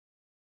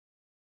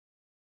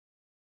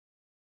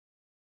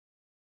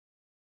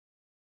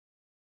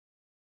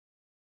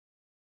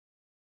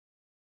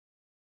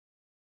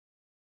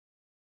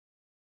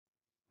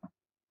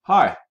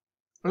Hi,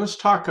 let's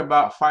talk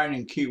about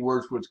finding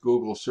keywords with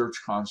Google Search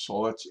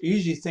Console. It's an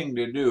easy thing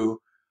to do.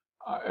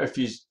 If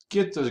you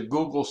get the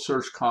Google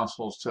Search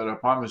Console set up,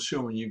 I'm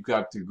assuming you've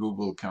got the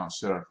Google account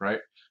set up, right?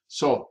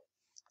 So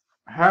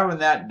having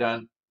that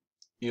done,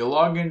 you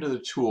log into the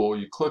tool,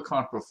 you click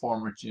on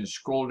Performance, you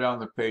scroll down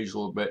the page a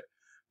little bit,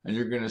 and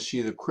you're going to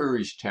see the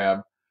Queries tab.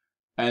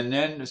 And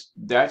then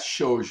that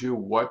shows you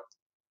what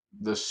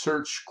the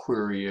search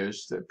query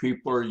is that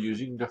people are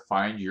using to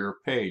find your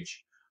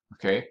page.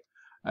 Okay,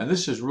 and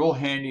this is real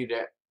handy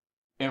to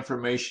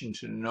information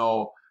to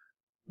know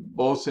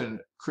both in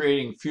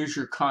creating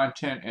future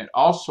content, and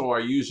also I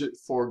use it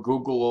for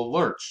Google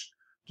Alerts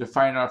to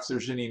find out if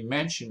there's any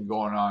mention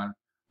going on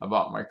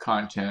about my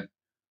content.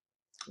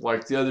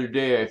 Like the other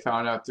day, I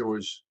found out there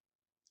was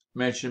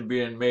mention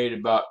being made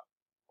about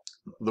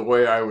the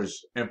way I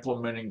was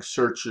implementing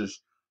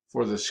searches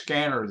for the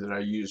scanner that I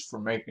use for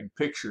making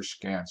picture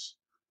scans.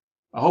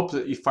 I hope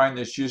that you find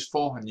this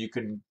useful and you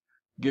can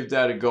give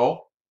that a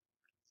go.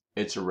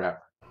 It's a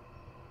wrap.